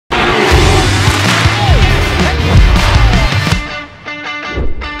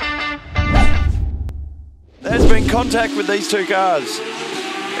contact with these two cars.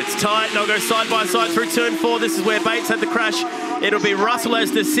 It's tight, and they'll go side by side through turn 4. This is where Bates had the crash. It'll be Russell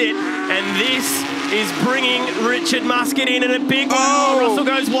as the sit, and this is bringing Richard Muscat in a big one. Oh, Russell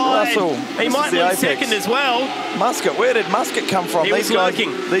goes wide. Russell, he might lose second as well. Muscat, where did Muscat come from? He was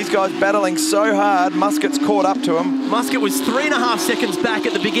lurking. These guys battling so hard. Muscat's caught up to him. Muscat was 3.5 seconds back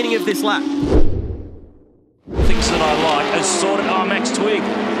at the beginning of this lap. Things that I like is sort of, Max Twigg.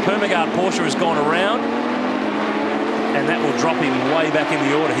 Permagard Porsche has gone around, and that will drop him way back in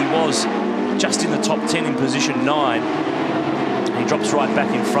the order. He was just in the top 10 in position 9. He drops right back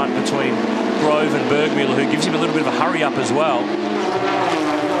in front between Grove and Bergmuller, who gives him a little bit of a hurry up as well.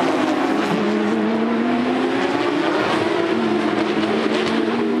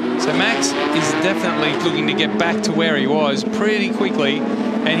 So Max is definitely looking to get back to where he was pretty quickly,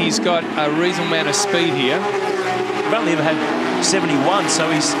 and he's got a reasonable amount of speed here. We've only ever had 71, so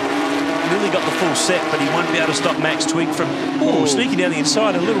he's really got the full set, but he won't be able to stop Max Twigg from sneaking down the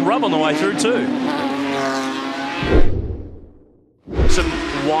inside. A little rub on the way through too. Some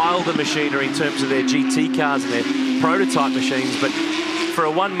wilder machinery in terms of their GT cars and their prototype machines, but for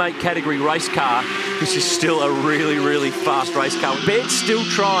a one-make category race car, this is still a really, really fast race car. Baird's still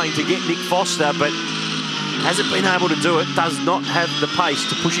trying to get Nick Foster, but hasn't been able to do it, does not have the pace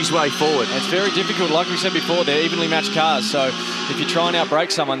to push his way forward. It's very difficult. Like we said before, they're evenly matched cars, so if you try and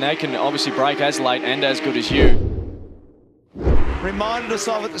outbrake someone, they can obviously brake as late and as good as you. Reminded us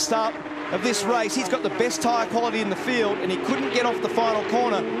of at the start of this race, he's got the best tyre quality in the field, and he couldn't get off the final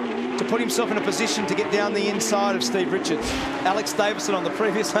corner to put himself in a position to get down the inside of Steve Richards. Alex Davison on the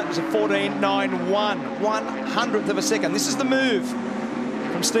previous lap was a 14.91, 1/100th of a second. This is the move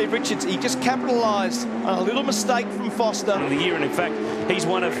from Steve Richards. He just capitalised on a little mistake from Foster. Of the year, and in fact, he's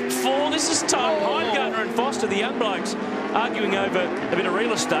one of 4. This is tight. Heimgartner and Foster, the young blokes, arguing over a bit of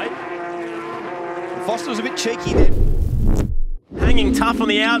real estate. Foster was a bit cheeky there. Hanging tough on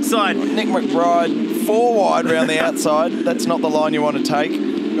the outside. Nick McBride, 4 wide around the outside. That's not the line you want to take.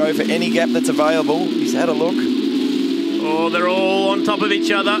 Go for any gap that's available. He's had a look. Oh, they're all on top of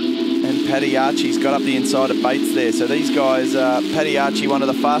each other. And Paddy Archie's got up the inside of Bates there. So these guys, Paddy Archie, one of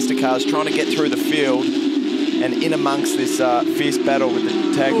the faster cars, trying to get through the field and in amongst this fierce battle with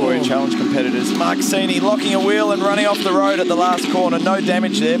the Tag Heuer Challenge competitors. Mark Cini locking a wheel and running off the road at the last corner. No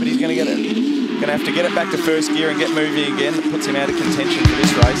damage there, but he's going to have to get it back to first gear and get moving again. That puts him out of contention for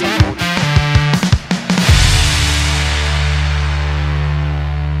this race, unfortunately.